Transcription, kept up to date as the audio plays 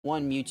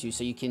one Mewtwo,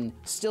 so you can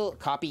still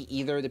copy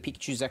either the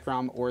Pikachu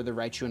Zekrom or the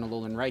Raichu and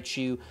Alolan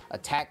Raichu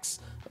attacks,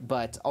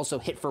 but also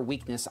hit for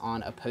weakness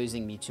on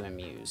opposing Mewtwo and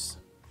Mews.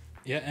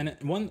 Yeah, and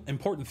one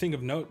important thing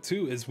of note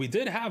too is we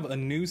did have a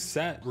new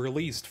set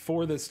released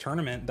for this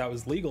tournament that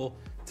was legal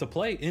to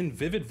play in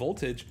Vivid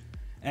Voltage,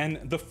 and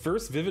the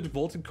first Vivid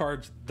Voltage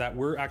card that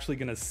we're actually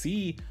going to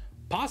see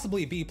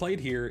possibly be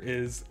played here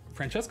is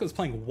Francesco's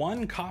playing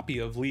one copy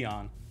of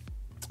Leon.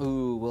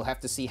 Ooh, we'll have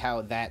to see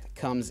how that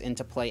comes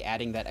into play,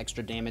 adding that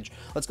extra damage.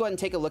 Let's go ahead and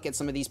take a look at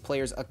some of these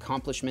players'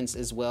 accomplishments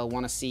as well.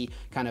 Want to see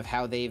kind of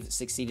how they've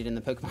succeeded in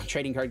the Pokemon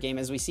trading card game.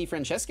 As we see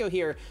Francesco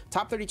here,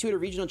 top 32 at a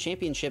regional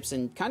championships,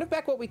 and kind of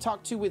back what we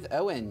talked to with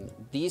Owen.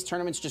 These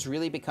tournaments just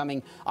really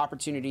becoming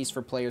opportunities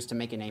for players to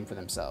make a name for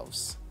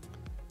themselves.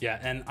 Yeah,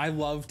 and I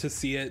love to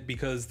see it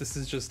because this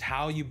is just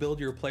how you build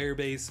your player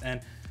base,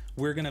 and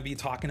we're going to be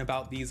talking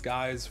about these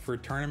guys for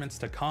tournaments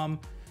to come.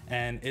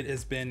 And it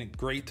has been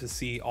great to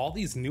see all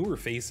these newer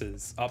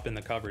faces up in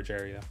the coverage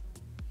area.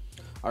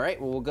 All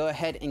right, well, we'll go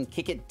ahead and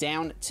kick it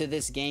down to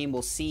this game.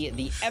 We'll see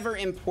the ever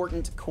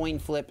important coin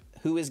flip.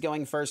 Who is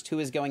going first? Who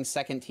is going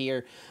second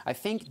here? I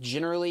think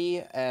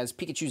generally as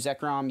Pikachu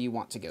Zekrom, you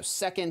want to go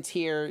second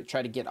here.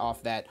 Try to get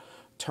off that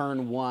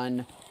turn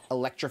one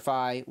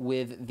Electrify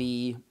with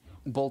the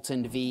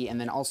Boltund V, and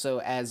then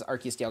also as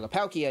Arceus Dialga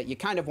Palkia, you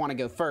kind of want to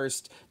go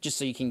first, just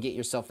so you can get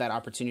yourself that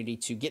opportunity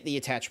to get the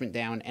attachment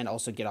down and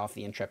also get off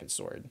the Intrepid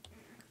Sword.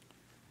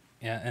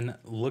 Yeah, and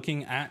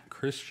looking at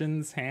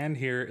Christian's hand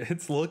here,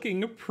 it's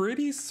looking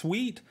pretty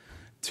sweet.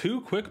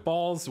 2 quick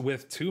balls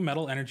with 2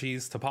 metal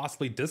energies to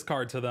possibly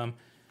discard to them.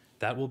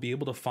 That will be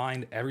able to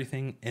find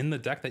everything in the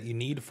deck that you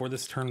need for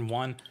this turn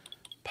 1,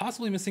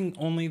 possibly missing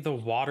only the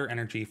water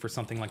energy for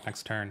something like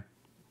next turn.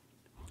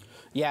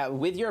 Yeah,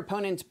 with your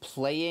opponent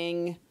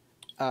playing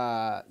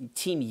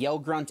Team Yell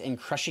Grunt and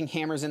Crushing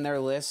Hammers in their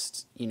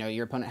list, you know,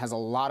 your opponent has a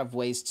lot of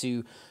ways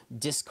to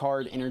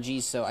discard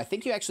energies, so I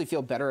think you actually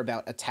feel better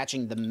about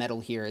attaching the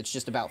metal here. It's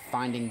just about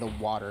finding the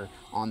water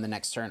on the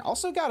next turn.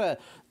 Also gotta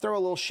throw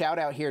a little shout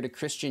out here to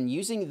Christian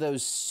using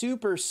those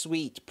super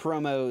sweet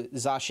promo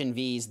Zacian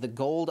Vs, the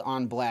gold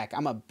on black.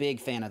 I'm a big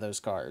fan of those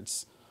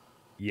cards.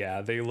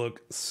 Yeah, they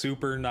look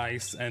super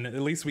nice, and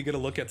at least we get a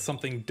look at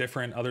something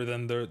different other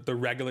than the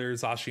regular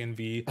Zacian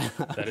V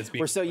that is being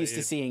We're so played. used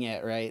to seeing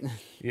it, right?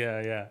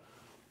 Yeah.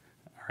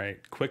 All right,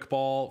 quick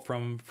ball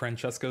from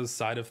Francesco's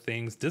side of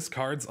things.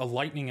 Discards a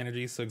lightning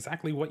energy, so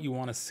exactly what you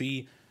want to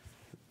see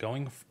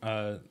going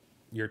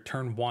your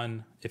turn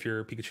 1 if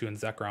you're Pikachu and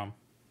Zekrom.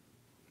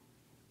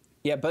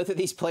 Yeah, both of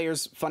these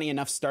players, funny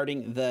enough,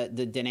 starting the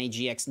Dene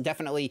GX,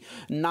 definitely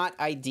not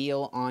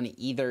ideal on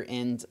either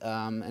end,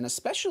 and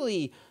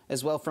especially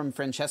as well from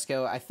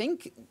Francesco. I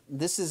think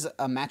this is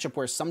a matchup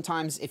where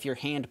sometimes if your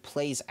hand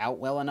plays out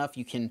well enough,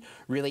 you can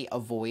really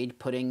avoid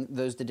putting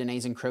those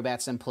Denes and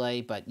Crobats in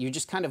play, but you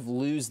just kind of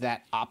lose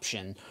that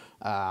option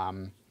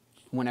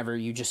whenever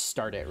you just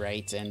start it,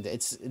 right? And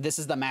this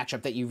is the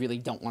matchup that you really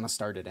don't want to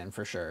start it in,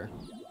 for sure.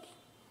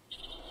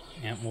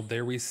 Yeah, well,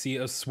 there we see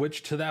a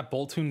switch to that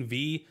Boltund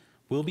V.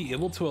 Will be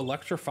able to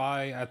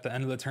electrify at the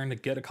end of the turn to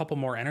get a couple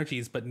more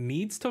energies, but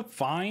needs to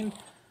find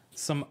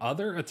some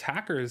other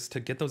attackers to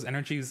get those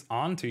energies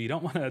onto. You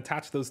don't want to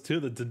attach those to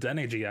the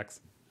Dene GX.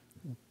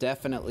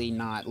 Definitely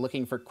not.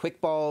 Looking for quick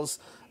balls,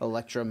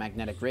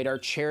 electromagnetic radar.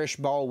 Cherish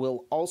Ball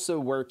will also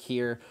work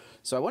here.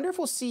 So I wonder if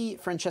we'll see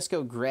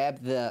Francesco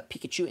grab the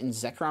Pikachu and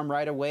Zekrom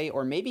right away,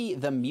 or maybe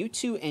the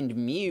Mewtwo and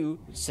Mew,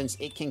 since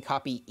it can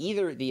copy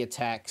either the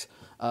attacks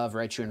of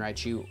Raichu and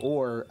Raichu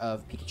or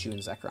of Pikachu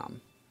and Zekrom.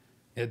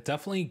 It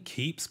definitely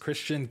keeps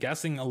Christian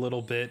guessing a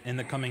little bit in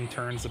the coming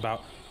turns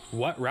about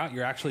what route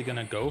you're actually going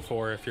to go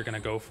for, if you're going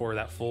to go for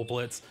that full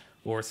blitz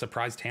or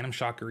surprise tandem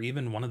shock or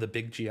even one of the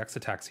big GX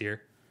attacks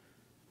here.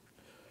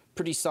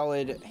 Pretty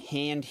solid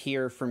hand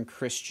here from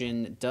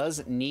Christian.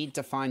 Does need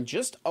to find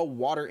just a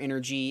water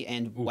energy,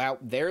 and wow,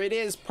 there it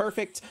is.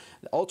 Perfect.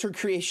 Altered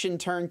Creation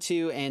turn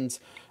 2, and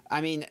I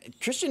mean,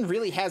 Christian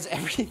really has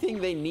everything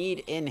they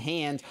need in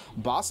hand.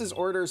 Boss's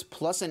Orders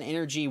plus an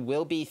energy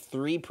will be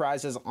 3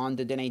 prizes on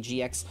the Dene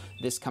GX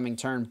this coming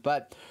turn,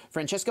 but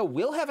Francesco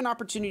will have an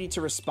opportunity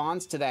to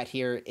respond to that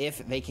here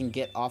if they can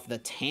get off the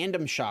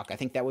Tandem Shock. I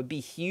think that would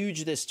be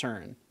huge this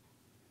turn.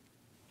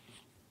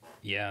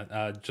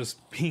 Yeah, just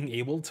being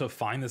able to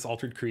find this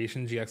Altered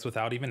Creation GX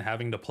without even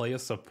having to play a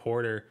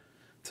supporter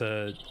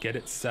to get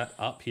it set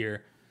up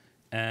here.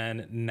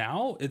 And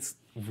now it's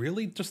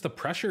really just the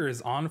pressure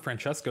is on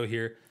Francesco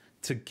here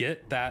to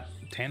get that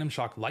Tandem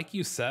Shock, like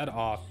you said,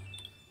 off.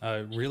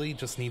 Really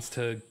just needs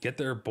to get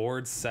their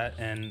board set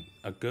and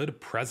a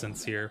good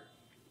presence here.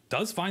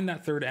 Does find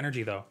that third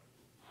energy, though.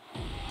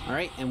 All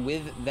right, and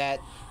with that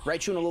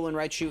Raichu and Alolan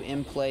Raichu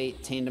in play,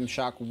 Tandem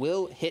Shock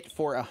will hit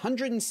for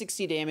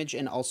 160 damage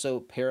and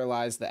also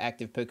paralyze the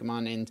active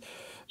Pokemon, and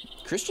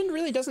Christian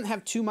really doesn't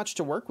have too much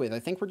to work with. I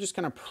think we're just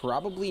going to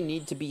probably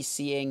need to be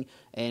seeing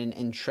an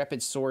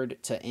Intrepid Sword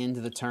to end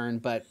the turn,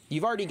 but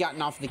you've already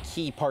gotten off the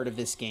key part of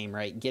this game,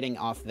 right? Getting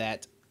off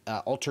that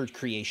Altered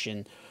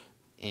Creation,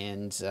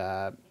 and,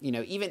 you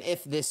know, even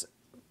if this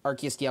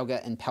Arceus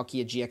Dialga and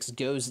Palkia GX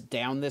goes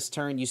down this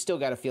turn, you still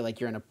got to feel like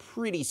you're in a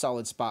pretty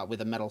solid spot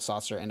with a Metal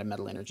Saucer and a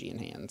Metal Energy in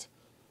hand.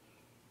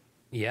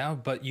 Yeah,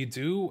 but you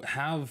do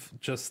have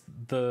just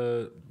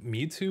the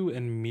Mewtwo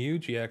and Mew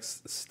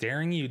GX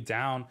staring you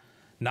down,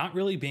 not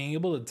really being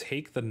able to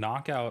take the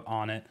knockout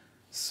on it.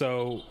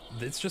 So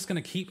it's just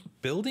going to keep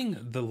building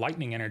the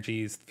lightning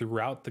energies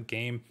throughout the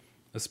game,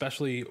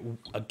 especially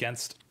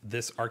against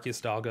this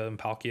Arceus Dialga and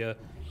Palkia.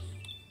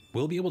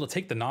 Will be able to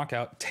take the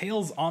knockout.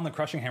 Tails on the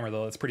Crushing Hammer,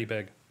 though. That's pretty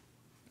big.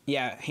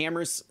 Yeah,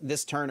 hammers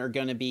this turn are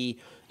going to be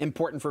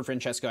important for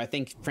Francesco. I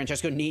think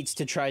Francesco needs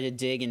to try to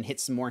dig and hit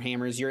some more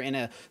hammers. You're in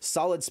a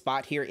solid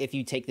spot here if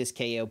you take this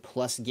KO,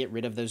 plus get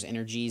rid of those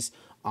energies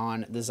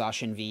on the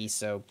Zacian V.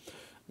 So,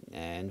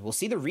 and we'll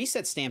see the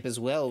reset stamp as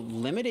well,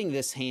 limiting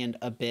this hand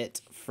a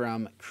bit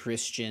from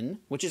Christian,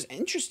 which is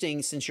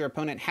interesting since your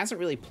opponent hasn't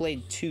really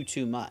played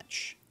too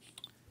much.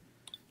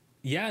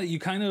 Yeah, you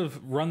kind of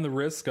run the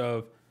risk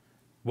of,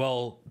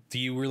 well, do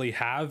you really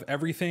have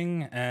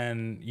everything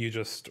and you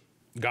just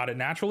got it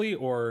naturally,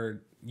 or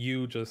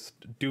you just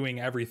doing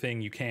everything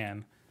you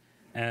can?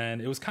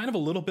 And it was kind of a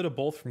little bit of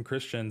both from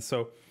Christian.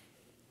 So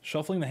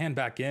shuffling the hand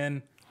back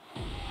in,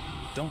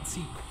 don't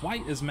see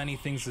quite as many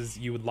things as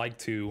you would like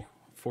to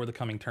for the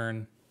coming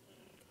turn.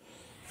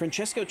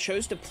 Francesco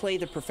chose to play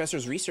the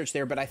Professor's Research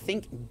there, but I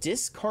think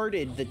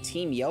discarded the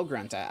Team Yell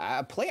Grunt.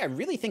 A play I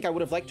really think I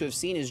would have liked to have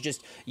seen is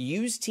just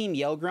use Team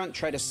Yell Grunt,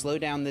 try to slow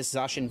down this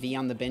Zacian V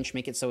on the bench,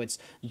 make it so it's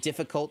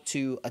difficult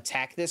to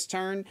attack this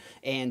turn,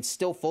 and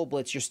still full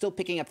blitz. You're still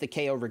picking up the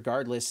KO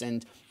regardless,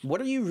 and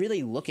what are you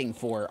really looking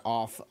for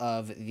off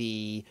of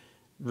the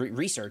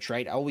research,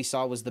 right? All we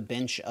saw was the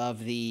bench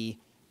of the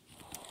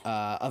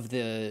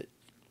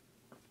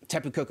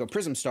Tapu Koko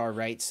Prism Star,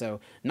 right? So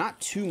not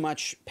too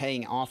much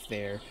paying off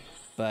there,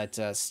 but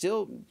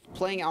still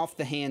playing off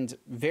the hand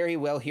very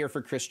well here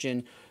for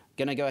Christian.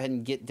 Gonna go ahead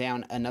and get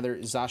down another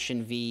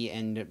Zacian V,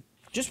 and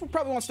just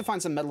probably wants to find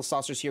some Metal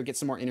Saucers here, get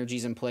some more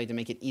energies in play to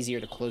make it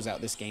easier to close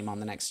out this game on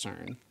the next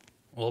turn.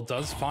 Well,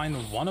 does find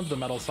one of the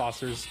Metal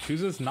Saucers,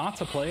 chooses not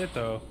to play it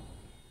though,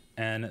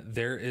 and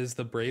there is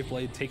the Brave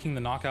Blade taking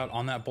the knockout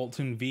on that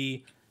Boltund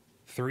V.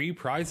 3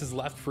 prizes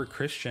left for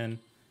Christian.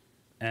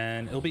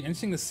 And it'll be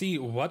interesting to see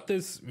what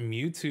this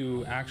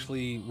Mewtwo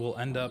actually will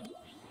end up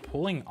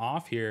pulling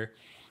off here.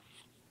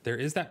 There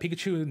is that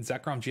Pikachu and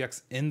Zekrom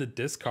GX in the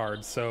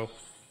discard, so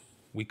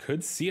we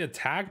could see a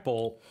Tag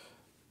Bolt.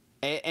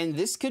 And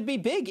this could be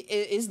big.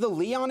 Is the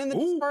Leon in the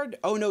discard?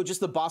 Oh no,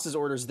 just the boss's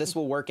orders. This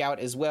will work out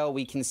as well.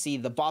 We can see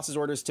the boss's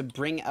orders to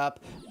bring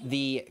up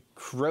the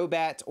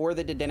Crobat or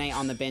the Dedenne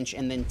on the bench,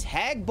 and then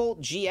Tag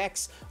Bolt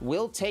GX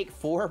will take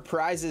 4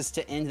 prizes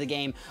to end the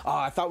game. Oh,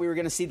 I thought we were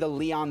going to see the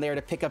Leon there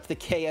to pick up the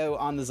KO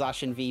on the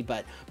Zacian V,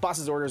 but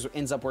boss's orders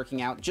ends up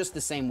working out just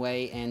the same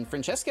way, and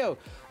Francesco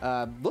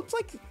looked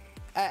like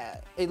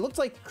it looked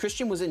like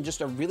Christian was in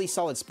just a really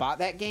solid spot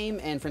that game,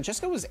 and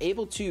Francesco was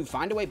able to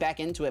find a way back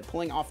into it,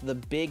 pulling off the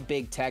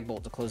big Tag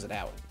Bolt to close it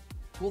out.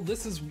 Well,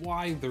 this is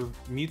why the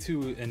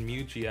Mewtwo and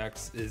Mew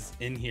GX is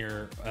in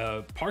here,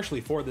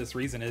 partially for this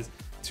reason, is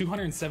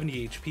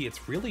 270 HP.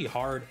 It's really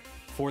hard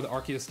for the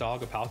Arceus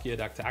Dialga Palkia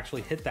deck to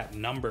actually hit that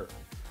number.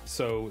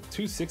 So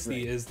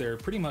 260 is their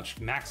pretty much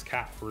max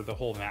cap for the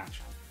whole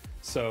match.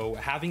 So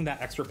having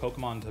that extra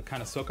Pokemon to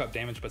kind of soak up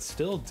damage, but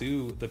still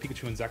do the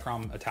Pikachu and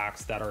Zekrom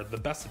attacks that are the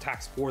best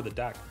attacks for the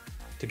deck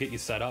to get you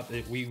set up,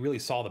 we really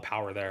saw the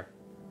power there.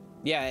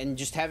 Yeah, and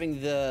just having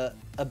the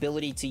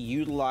ability to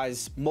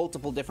utilize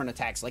multiple different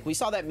attacks. Like we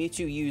saw that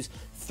Mewtwo use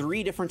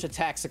 3 different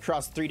attacks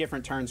across 3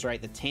 different turns,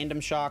 right? The Tandem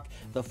Shock,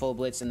 the Full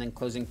Blitz, and then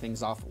closing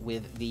things off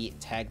with the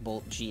Tag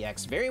Bolt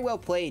GX. Very well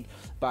played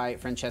by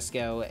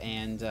Francesco,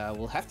 and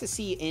we'll have to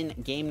see in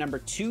game number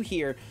 2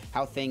 here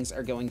how things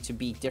are going to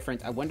be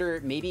different. I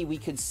wonder, maybe we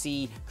could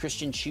see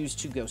Christian choose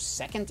to go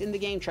second in the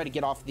game, try to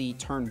get off the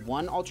turn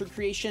 1 Alter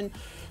Creation.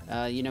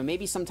 You know,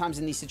 maybe sometimes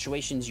in these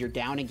situations you're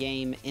down a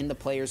game in the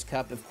Players'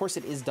 Cup. Of course,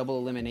 it is double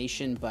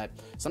elimination, but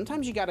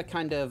sometimes you got to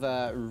kind of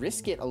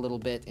risk it a little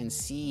bit and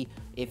see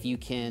if you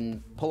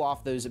can pull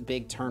off those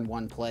big turn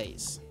 1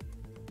 plays.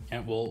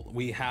 And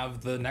we have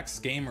the next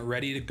game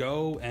ready to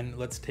go, and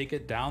let's take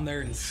it down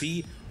there and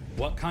see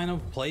what kind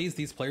of plays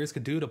these players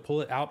could do to pull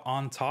it out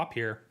on top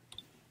here.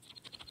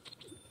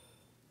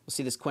 We'll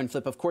see this coin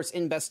flip. Of course,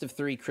 in best of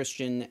 3,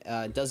 Christian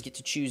does get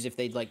to choose if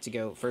they'd like to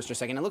go first or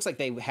second. It looks like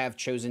they have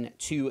chosen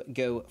to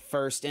go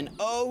first, and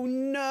oh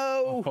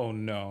no! Oh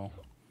no.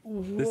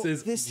 This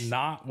is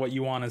not what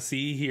you want to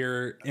see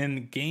here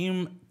in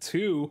game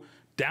 2.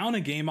 Down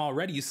a game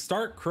already. You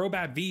start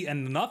Crobat V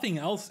and nothing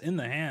else in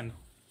the hand.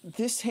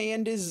 This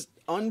hand is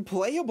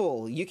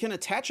unplayable. You can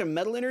attach a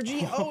Metal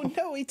Energy. Oh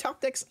no, he top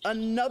decks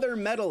another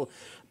Metal.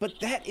 But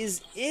that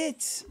is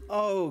it.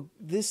 Oh,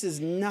 this is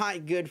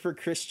not good for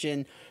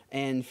Christian.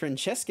 And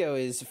Francesco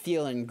is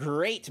feeling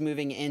great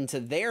moving into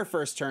their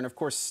first turn. Of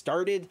course,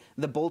 started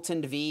the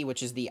Boltund V,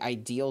 which is the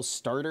ideal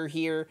starter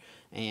here.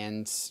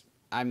 And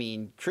I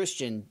mean,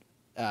 Christian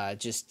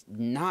just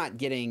not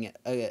getting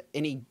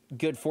any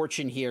good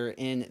fortune here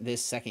in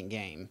this second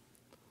game.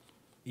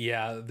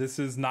 Yeah, this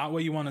is not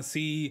what you want to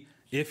see.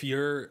 if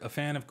you're a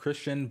fan of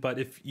Christian, but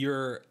if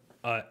you're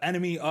an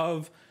enemy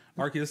of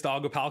Arceus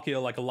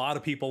Dogopalkia, like a lot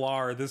of people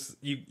are,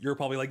 you're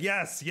probably like,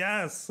 yes,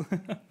 yes.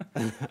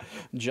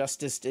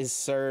 Justice is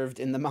served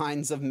in the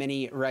minds of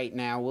many right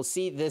now. We'll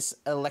see this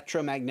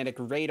electromagnetic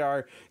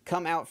radar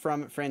come out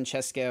from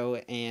Francesco,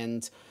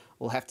 and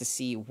we'll have to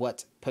see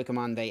what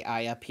Pokemon they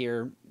eye up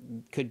here.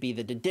 Could be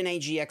the Dedenne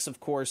GX, of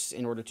course,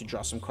 in order to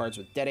draw some cards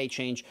with Dede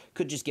Change.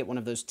 Could just get one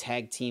of those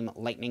tag team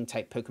lightning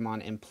type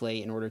Pokemon in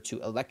play in order to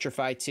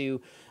electrify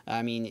too.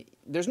 I mean,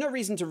 there's no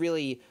reason to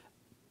really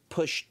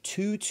push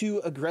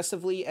too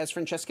aggressively as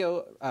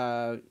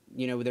Francesco.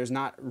 You know, there's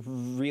not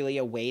really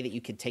a way that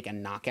you could take a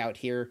knockout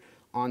here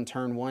on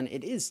turn one.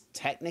 It is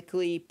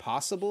technically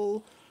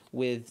possible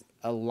with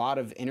a lot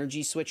of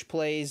energy switch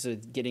plays,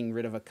 getting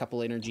rid of a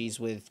couple energies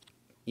with,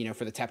 you know,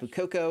 for the Tapu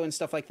Koko and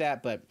stuff like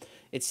that, but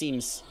it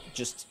seems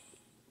just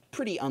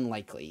pretty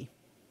unlikely.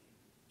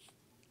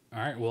 All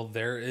right, well,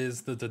 there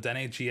is the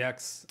Dedenne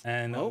GX,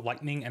 and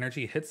lightning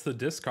energy hits the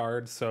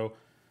discard, so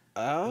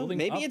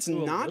maybe it's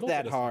not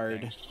that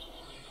hard.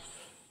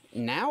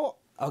 Now,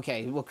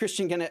 okay, well,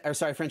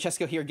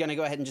 Francesco here gonna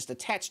go ahead and just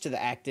attach to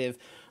the active.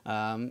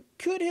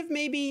 Could have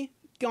maybe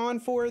gone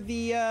for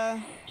the,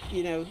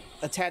 you know,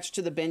 attached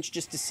to the bench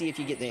just to see if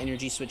you get the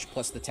energy switch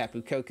plus the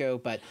Tapu Koko,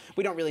 but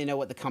we don't really know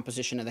what the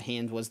composition of the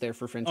hand was there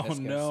for Francesco. Oh,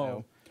 no.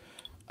 So.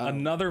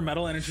 Another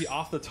metal energy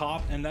off the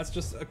top, and that's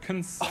just a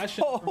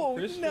concession from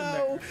Christian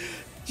there.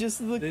 Just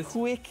the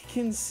quick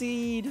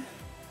concede.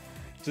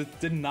 Just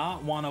did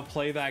not want to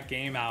play that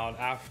game out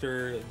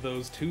after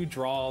those two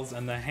draws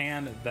and the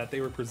hand that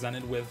they were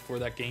presented with for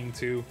that game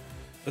two.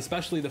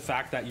 Especially the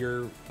fact that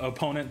your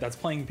opponent that's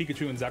playing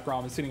Pikachu and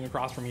Zekrom is sitting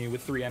across from you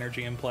with 3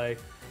 energy in play.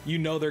 You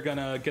know they're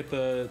gonna get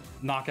the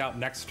knockout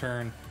next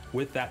turn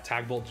with that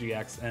Tag Bolt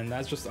GX, and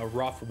that's just a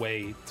rough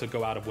way to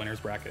go out of winner's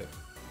bracket.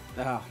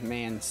 Oh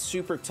man,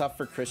 super tough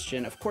for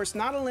Christian. Of course,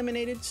 not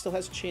eliminated, still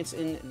has a chance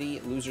in the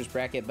loser's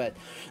bracket, but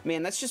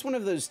man, that's just one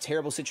of those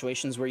terrible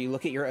situations where you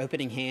look at your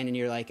opening hand and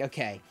you're like,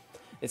 okay,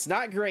 it's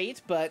not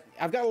great, but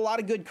I've got a lot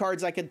of good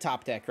cards I could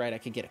top deck, right? I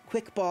could get a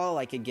Quick Ball,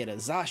 I could get a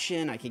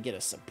Zacian, I could get a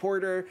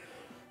Supporter.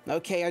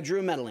 Okay, I drew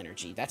a Metal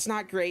Energy. That's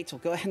not great. We'll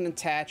go ahead and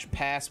attach,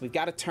 pass. We've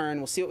got a turn.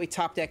 We'll see what we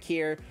top deck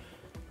here.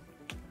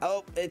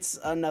 Oh, it's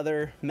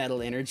another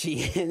Metal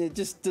Energy, and it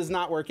just does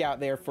not work out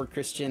there for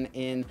Christian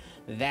in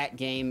that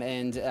game.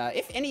 And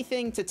if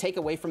anything to take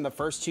away from the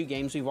first 2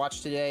 games we've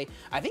watched today,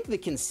 I think the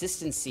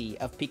consistency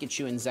of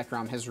Pikachu and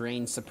Zekrom has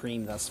reigned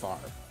supreme thus far.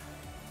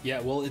 Yeah,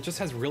 well, it just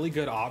has really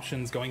good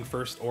options going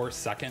first or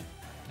second,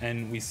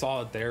 and we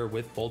saw it there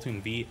with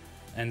Boltund V,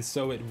 and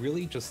so it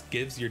really just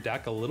gives your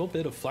deck a little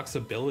bit of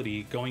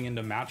flexibility going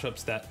into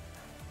matchups that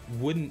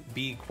wouldn't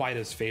be quite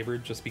as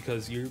favored, just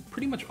because you're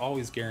pretty much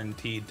always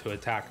guaranteed to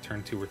attack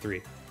turn 2 or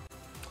 3.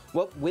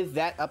 Well, with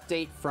that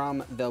update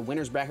from the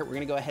winner's bracket, we're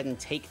going to go ahead and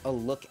take a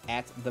look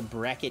at the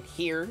bracket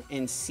here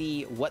and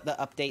see what the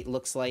update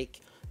looks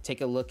like.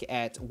 Take a look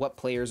at what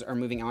players are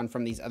moving on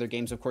from these other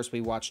games. Of course,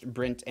 we watched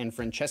Brent and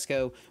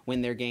Francesco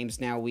win their games.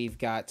 Now we've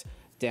got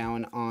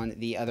down on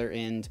the other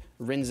end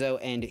Renzo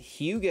and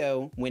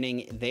Hugo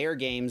winning their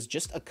games,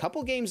 just a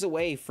couple games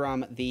away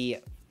from the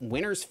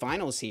winners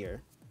finals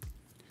here.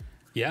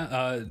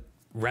 Yeah,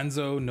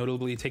 Renzo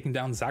notably taking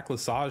down Zach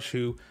Lesage,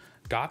 who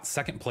got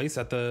second place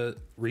at the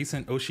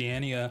recent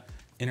Oceania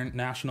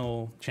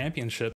International Championship.